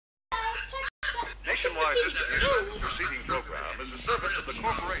CNY distribution of the preceding program is a service of the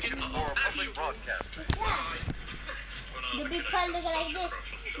Corporation for Public Broadcasting. The people look like this.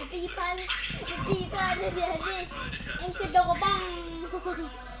 The people look like this. And the dog bang.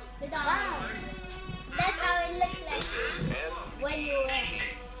 The dog. That's how it looks like. This is when you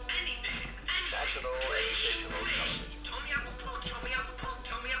National Educational Television.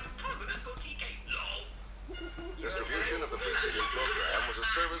 Distribution of the preceding program was a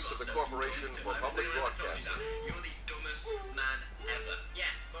service of the Corporation for Public Broadcasting. You're the dumbest man ever.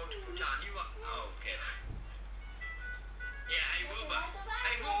 Yes, multiple times. You are. Oh, okay. Yeah, hey Wilbur.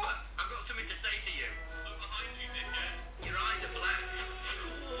 Hey Wilbur, I've got something to say to you. Look behind you, dickhead. Your eyes are black.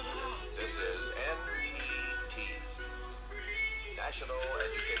 This is NET, National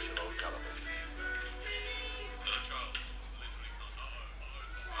Educational Television.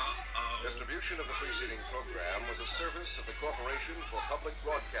 Distribution of the preceding program was a service of the Corporation for Public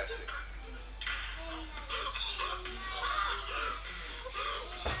Broadcasting.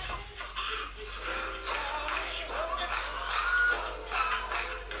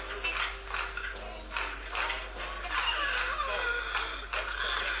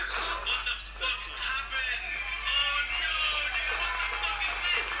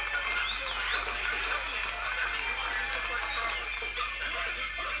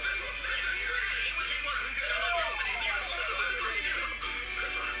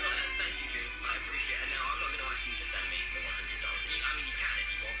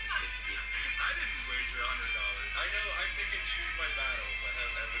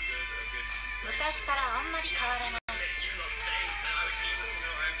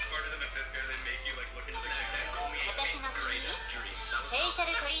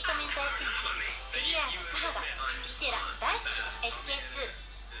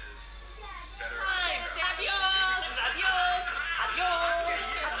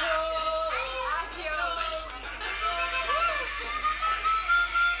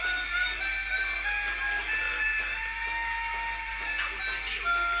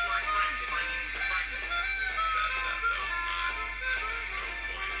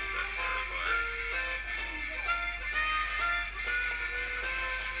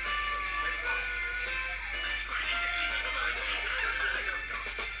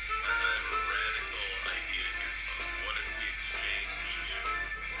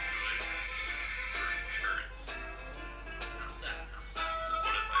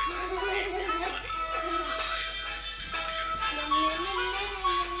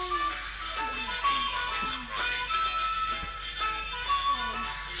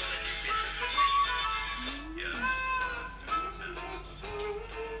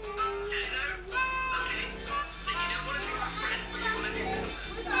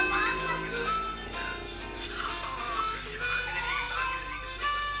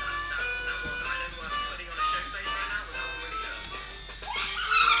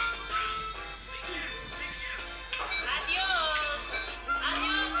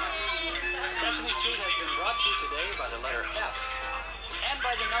 Sesame Street has been brought to you today by the letter F and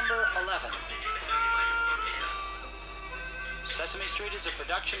by the number 11. Sesame Street is a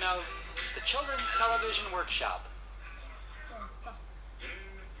production of the Children's Television Workshop.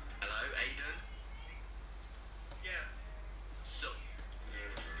 Hello, Aiden? Yeah. So.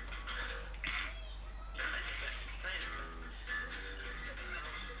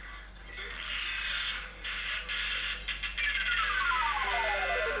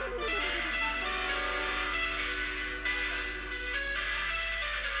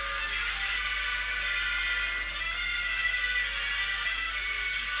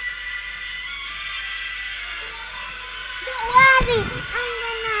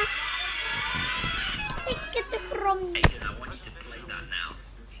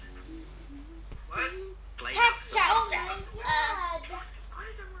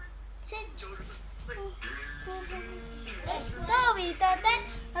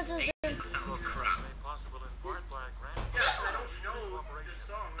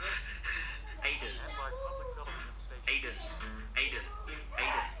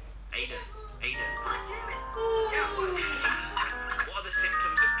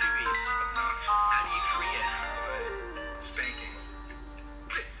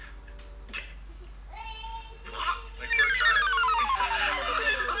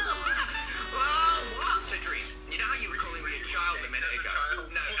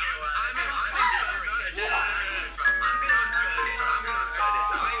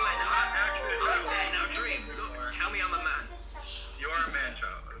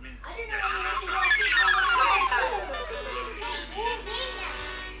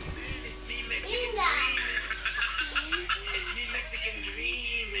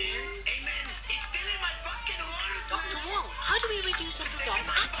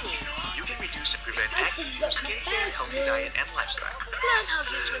 and prevent acne through skincare, healthy diet, and lifestyle. Learn how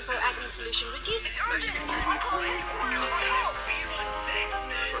Eucerin for Acne Solution reduces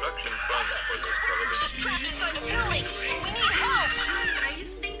Production funds for this television. trapped inside the building. We need help. I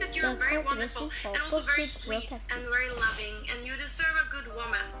just think that you're very wonderful and also very sweet and very loving, and you deserve a good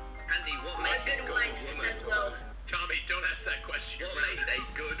woman. Andy, what makes a good woman? As well. Tommy, don't ask that question. What makes a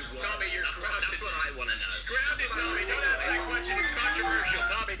good woman? Tommy, you're grounded. That's what I want to know. Grounded, Tommy. Don't ask that question. It's controversial.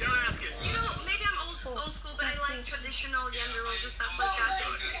 Tommy, don't ask it. You know, maybe I'm old school, but I like traditional gender roles and stuff like that.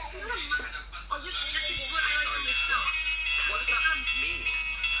 Oh, this is what I like to make now. What does that mean?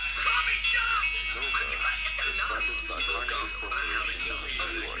 Tommy, shut up! Is funded by Carnegie Corporation.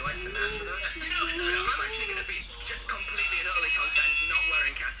 You like to nurse with us? I'm actually going to be just completely and utterly content not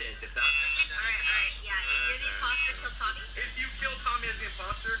wearing cat ears, if that's... Alright, yeah. If you're the imposter, kill Tommy. If you kill Tommy as the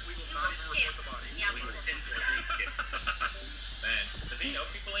imposter, we will not even report the body. Yeah, we will. Man, does he know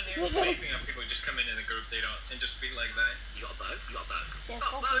people in here? It's amazing how people just come in a group, they don't, and just speak like that. You got a bow? You got a bow?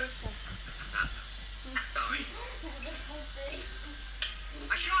 Corporation. Sorry.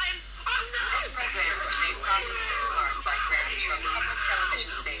 I shot him! Oh no! This program was made possible in part by grants from public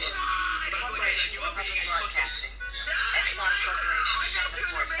television stations, the Corporation for Public Broadcasting, Exxon Corporation, and the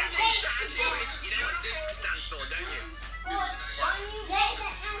Ford Foundation. You know what DISC stands for, don't you?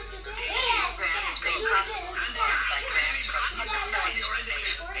 This program is made possible in part by grants from public television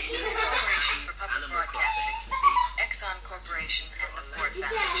stations, the Corporation for Public Broadcasting, Exxon Corporation, and the Ford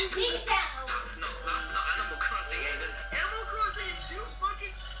Foundation. That's not Animal Crossing, Aiden. Animal Crossing is too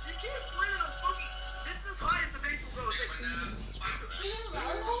fucking. You can't play it on fucking. This is as high as the base will go. It's like,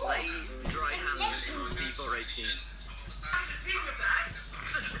 Lay dry hands before 18. speaking of that.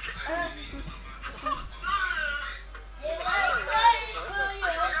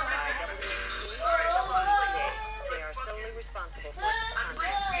 They are solely responsible for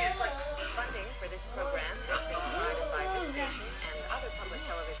funding for this program has been provided by this station and other public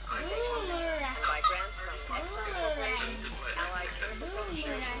television stations, and by grants from Exxon Corporation, Allied Chemical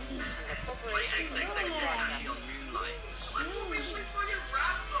Corporation, and the Corporation for Public Broadcasting. On Moonlight. My movie's like fucking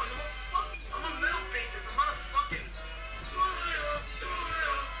rap song. I'm a metal bassist. I'm not a fucking.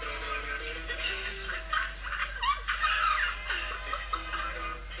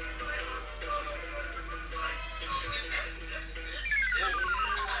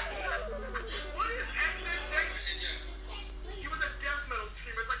 What is XXX? He was a death metal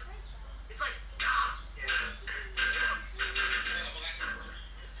screamer. It's like, ah!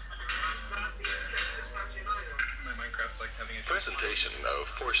 My Minecraft's like having a... Presentation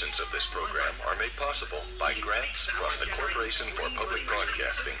of portions of this program are made possible by grants from the Corporation for Public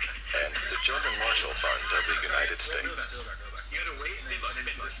Broadcasting and the German Marshall Fund of the United States. You gotta wait a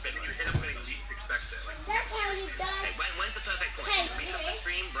bit, you hit up when you least expect it. That's how you Hey, die. when's the perfect point? Hey, We start the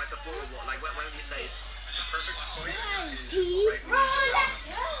stream right before or what? Like, when would you say is The perfect point is Tea.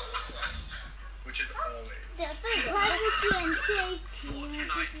 which is always. The privacy and safety.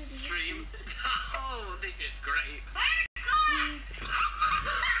 tonight's stream? Oh, this is great. I'm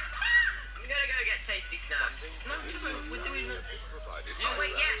gonna go get tasty snacks. No, we're doing the... Provided Oh,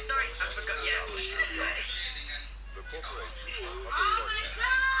 wait, yeah, sorry, I forgot, yeah. the Corporation for Public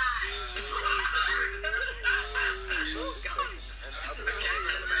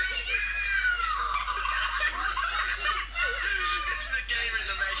This is a game in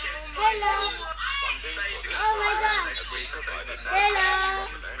the making. Hello. Oh my God. Hello.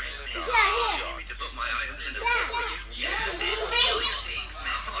 Yeah, here. You need to put my items in the Yeah, book. yeah.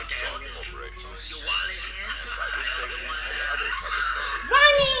 Your wallet here.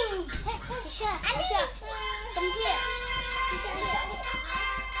 Running. Tisha, Tisha, come here. Tisha, here.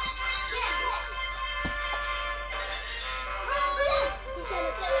 Tisha,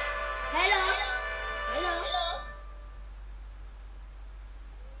 look. Hello. Hello.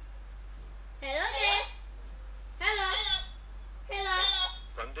 Hello there. Hello. Hello.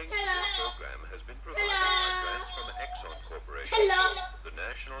 Funding for for this this program has been provided Hello. by grants from Exxon Corporation, Hello. the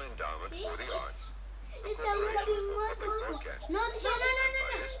National Endowment for the Arts, the It's a Corporation fucking for what? Public Broadcasting, No, Tisha, and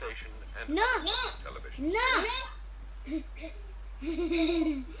by no. this station and No. public television. No.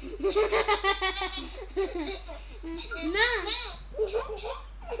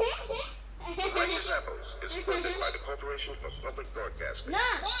 Righteous Apples is funded by the Corporation for Public Broadcasting. No.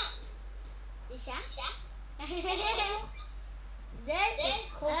 Tisha. This is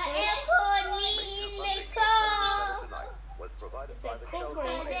airport in the car. Was provided It's a by the Shell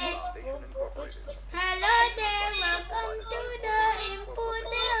Station Incorporated. Hello there, welcome to the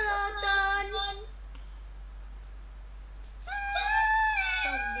Imputeraton.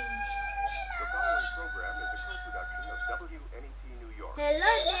 The following program is a co-production of WNET New York,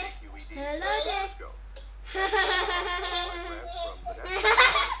 Hello there. QED, Hello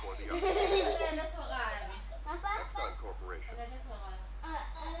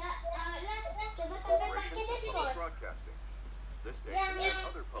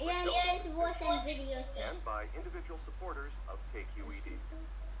yourself. and by individual supporters of KQED.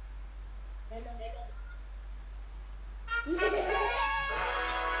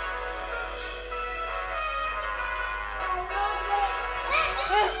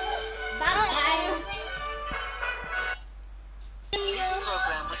 This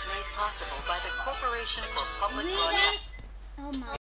program was made possible by the Corporation for Public Broadcasting.